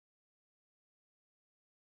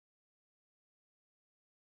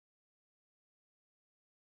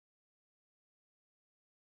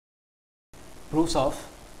proofs of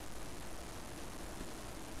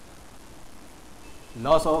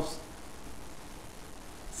laws of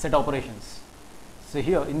set operations. So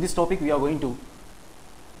here in this topic we are going to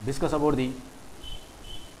discuss about the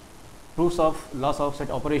proofs of laws of set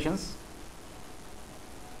operations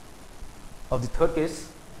of the third case,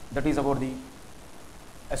 that is about the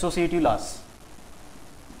associative laws.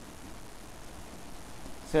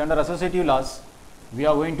 So under associative laws we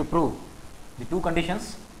are going to prove the two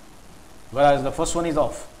conditions, whereas the first one is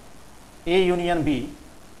of A union B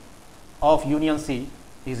of union C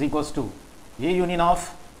is equals to A union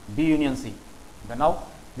of B union C. Then now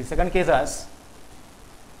the second case as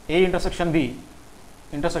A intersection B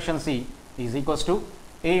intersection C is equals to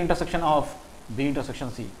A intersection of B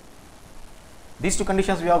intersection C. These two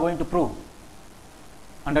conditions we are going to prove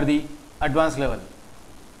under the advanced level.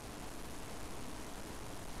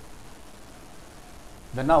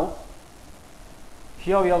 Then now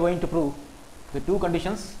here we are going to prove the two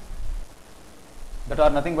conditions that are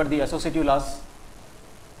nothing but the associative laws,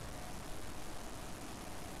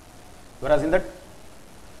 whereas in that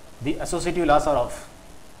the associative laws are of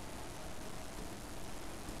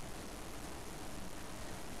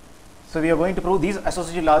so we are going to prove these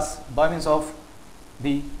associative laws by means of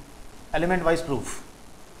the element wise proof.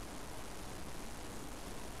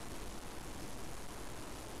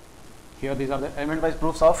 Here these are the element wise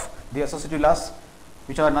proofs of the associative laws,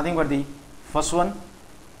 which are nothing but the first one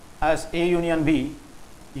as A union B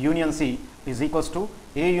union C is equals to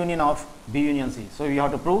A union of B union C. So we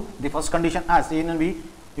have to prove the first condition as A union B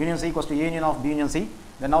union C equals to A union of B union C.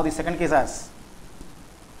 Then now the second case as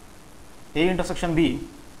A intersection B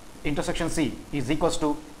intersection C is equals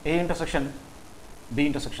to A intersection B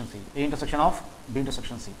intersection C, A intersection of B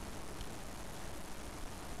intersection C.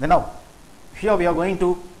 Then now here we are going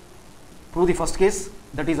to prove the first case,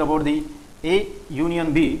 that is about the A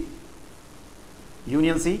union B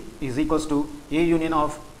union C is equals to A union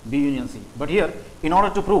of B union C. But here in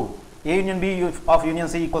order to prove A union B of union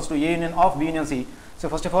C equals to A union of B union C, so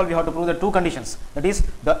first of all we have to prove the two conditions, that is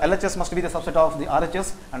the LHS must be the subset of the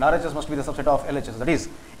RHS and RHS must be the subset of LHS, that is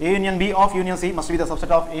A union B of union C must be the subset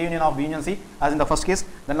of A union of B union C as in the first case.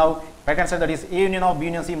 Then now right hand side, that is A union of B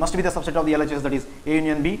union C must be the subset of the LHS, that is A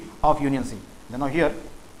union B of union C. Then now here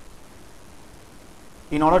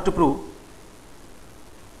in order to prove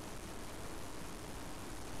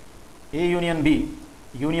A union B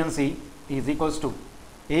union C is equals to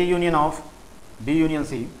A union of B union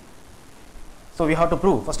C, so we have to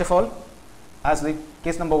prove first of all as the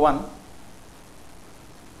case number 1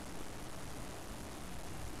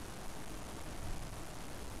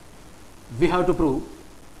 we have to prove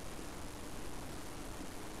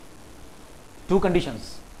two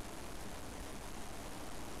conditions.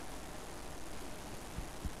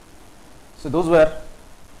 So those were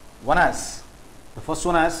one as the first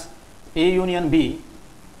one as A union B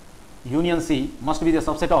union C must be the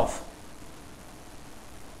subset of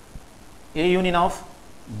A union of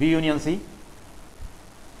B union C.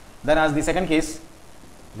 Then as the second case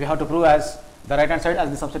we have to prove as the right hand side as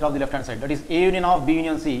the subset of the left hand side, that is A union of B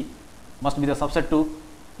union C must be the subset to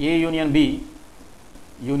A union B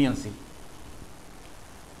union C.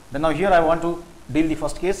 Then now here I want to deal the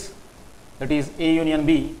first case, that is A union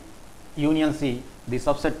B union C the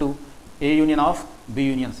subset to A union of B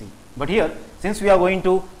union C. But here since we are going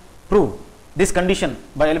to prove this condition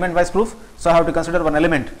by element wise proof, so I have to consider one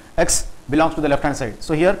element x belongs to the left hand side.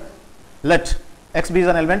 So here let x be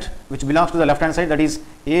an element which belongs to the left hand side, that is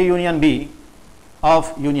A union B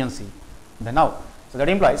of union C. Then now so that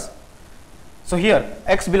implies, so here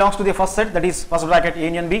x belongs to the first set, that is first bracket A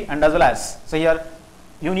union B, and as well as so here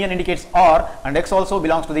union indicates R and x also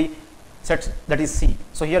belongs to the set, that is C.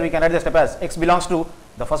 So here we can write the step as x belongs to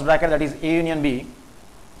the first bracket, that is A union B,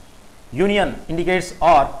 union indicates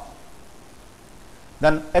R,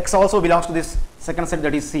 then x also belongs to this second set,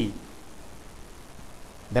 that is C.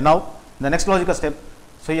 Then now the next logical step,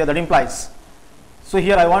 so here that implies, so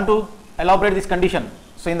here I want to elaborate this condition.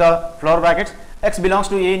 So in the flower brackets x belongs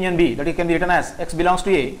to A union B, that it can be written as x belongs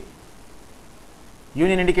to A,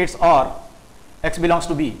 union indicates R, x belongs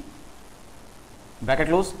to B, bracket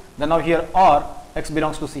close. Then now here R, x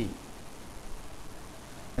belongs to C.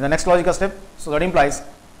 In the next logical step, so that implies,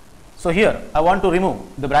 so here I want to remove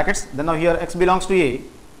the brackets. Then now here x belongs to A,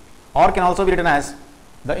 or can also be written as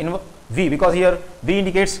the V, because here V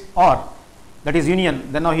indicates R, that is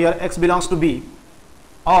union. Then now here x belongs to B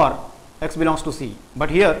or x belongs to C. But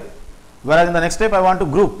here whereas in the next step I want to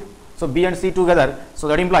group so B and C together, so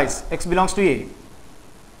that implies x belongs to A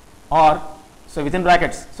or so within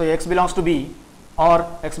brackets, so x belongs to B or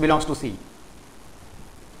x belongs to C.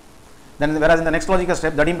 Then whereas in the next logical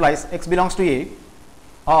step that implies x belongs to A,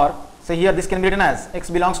 or say here this can be written as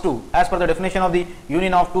x belongs to, as per the definition of the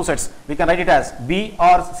union of two sets, we can write it as B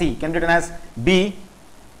or C, can be written as B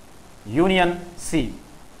union C,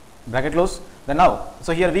 bracket close. Then now,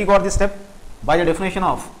 so here we got this step by the definition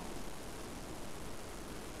of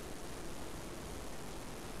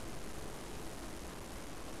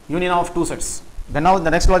union of two sets. Then now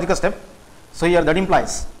the next logical step, so here that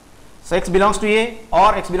implies, so x belongs to A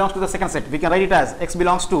or x belongs to the second set, we can write it as x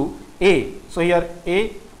belongs to A. So here A,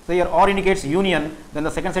 so here or indicates union, then the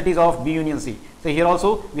second set is of B union C. So here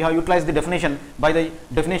also we have utilized the definition by the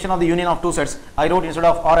definition of the union of two sets. I wrote instead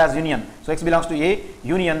of or as union. So x belongs to A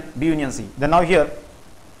union B union C. Then now here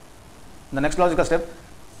the next logical step,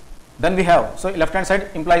 then we have, so left hand side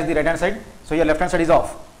implies the right hand side. So here left hand side is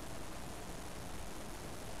of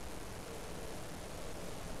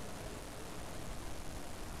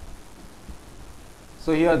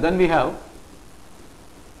so here then we have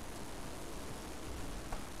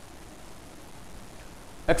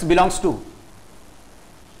x belongs to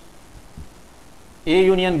A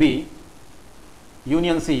union B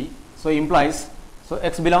union C. So implies, so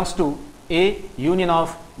x belongs to A union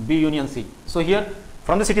of B union C. So here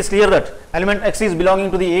from this it is clear that element x is belonging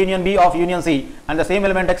to the A union B of union C, and the same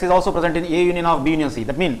element x is also present in A union of B union C.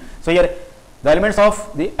 That means, so here the elements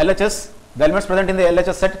of the LHS, the elements present in the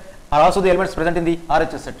LHS set are also the elements present in the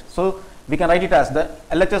RHS set. So we can write it as the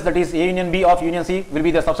LHS, that is A union B of union C, will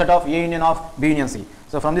be the subset of A union of B union C.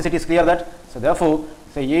 So from this it is clear that, so therefore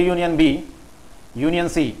say A union B union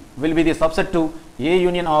C will be the subset to A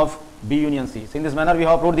union of B union C. So in this manner we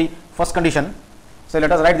have proved the first condition. So let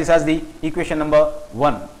us write this as the equation number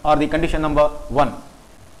 1 or the condition number 1.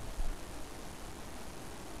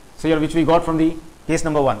 So here which we got from the case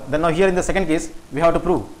number 1. Then now here in the second case we have to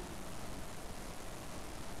prove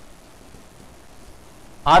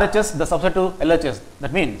RHS the subset to LHS.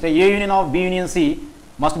 That means say A union of B union C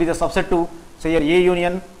must be the subset to say here A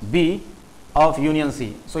union B of union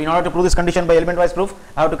C. So in order to prove this condition by element wise proof,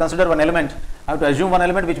 I have to consider one element, I have to assume one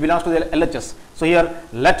element which belongs to the LHS. So here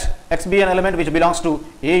let x be an element which belongs to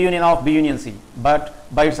A union of B union C, but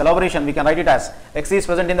by its elaboration we can write it as x is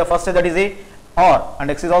present in the first set, that is A, or,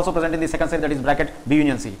 and x is also present in the second set, that is bracket B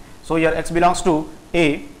union C. So here x belongs to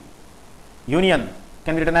A union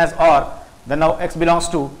can be written as or, then now x belongs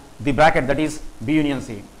to the bracket, that is B union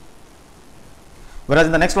C. Whereas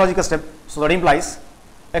in the next logical step, so that implies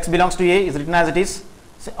x belongs to A is written as it is,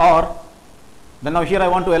 or, then now here I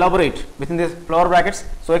want to elaborate within this flower brackets.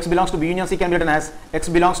 So x belongs to B union C can be written as x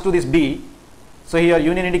belongs to this B. So here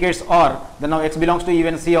union indicates or, then now x belongs to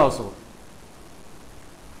even C also.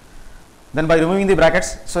 Then by removing the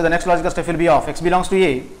brackets, so the next logical step will be of x belongs to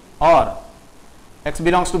A, or x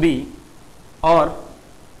belongs to B, or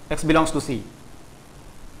x belongs to C.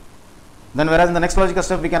 Then whereas in the next logical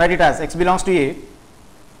step we can write it as x belongs to A,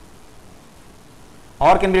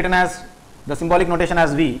 or can be written as the symbolic notation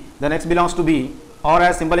as V, then x belongs to B, or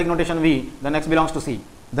as symbolic notation V, then x belongs to C.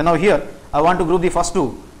 Then now here I want to group the first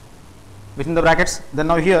two within the brackets. Then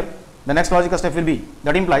now here the next logical step will be,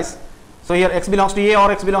 that implies, so here x belongs to A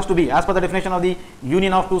or x belongs to B, as per the definition of the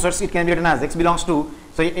union of two sets it can be written as x belongs to,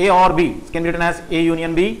 so A or B it can be written as A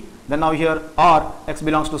union B. Then now here or x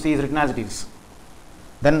belongs to C is written as it is.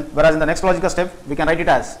 Then whereas in the next logical step we can write it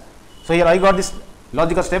as, so here I got this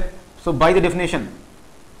logical step, so by the definition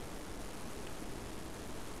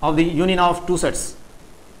of the union of two sets,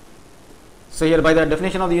 so here by the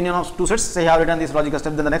definition of the union of two sets, say I have written this logical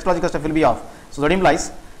step, then the next logical step will be of, so that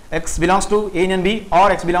implies x belongs to A union B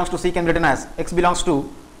or x belongs to C can be written as x belongs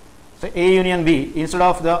to, so A union B, instead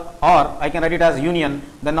of the or I can write it as union,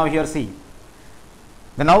 then now here C.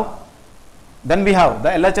 Then we have the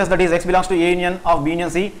LHS, that is x belongs to A union of B union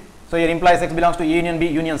C, so here implies x belongs to A union B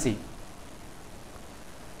union C.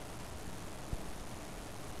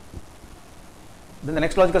 Then the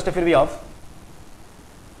next logical step will be of,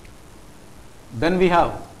 then we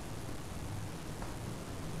have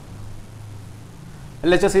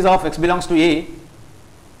LHS is of x belongs to A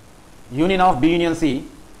union of B union C,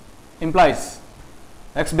 implies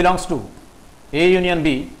x belongs to A union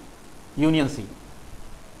B union C.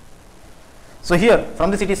 So here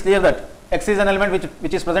from this it is clear that x is an element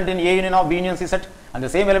which is present in A union of B union C set, and the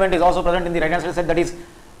same element is also present in the right hand side set, that is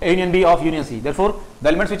A union B of union C. Therefore the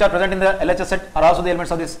elements which are present in the LHS set are also the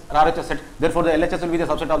elements of this RHS set. Therefore the LHS will be the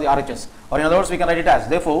subset of the RHS, or in other words we can write it as,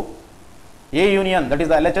 therefore A union, that is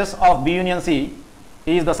the LHS of B union C,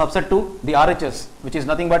 is the subset to the RHS, which is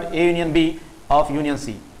nothing but A union B of union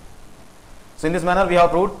C. So in this manner we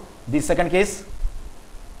have proved the second case.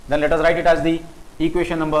 Then let us write it as the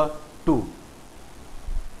equation number 2.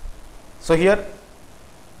 So here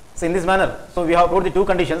So in this manner, so we have proved the two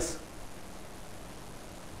conditions.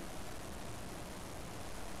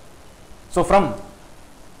 So from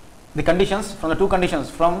the conditions, from the two conditions,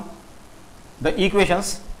 from the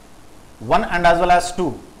equations 1 and as well as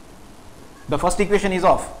 2, the first equation is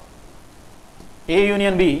of A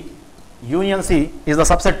union B union C is the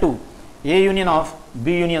subset to A union of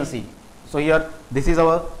B union C. So here this is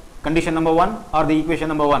our condition number 1 or the equation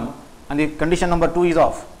number 1, and the condition number 2 is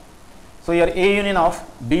of. So here A union of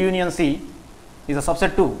B union C is a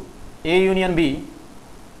subset to A union B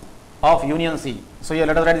of union C. So here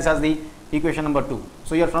let us write this as the equation number 2.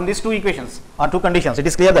 So here from these two equations or two conditions, it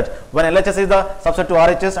is clear that when LHS is the subset to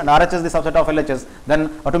RHS and RHS is the subset of LHS,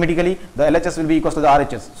 then automatically the LHS will be equal to the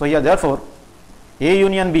RHS. So here therefore A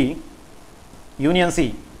union B union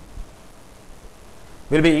C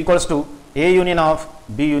will be equals to A union of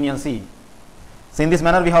B union C. So in this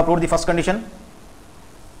manner we have proved the first condition.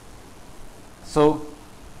 So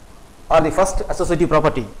or the first associative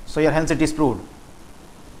property. So here hence it is proved.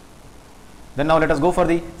 Then now let us go for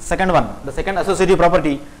the second one, the second associative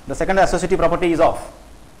property. The second associative property is of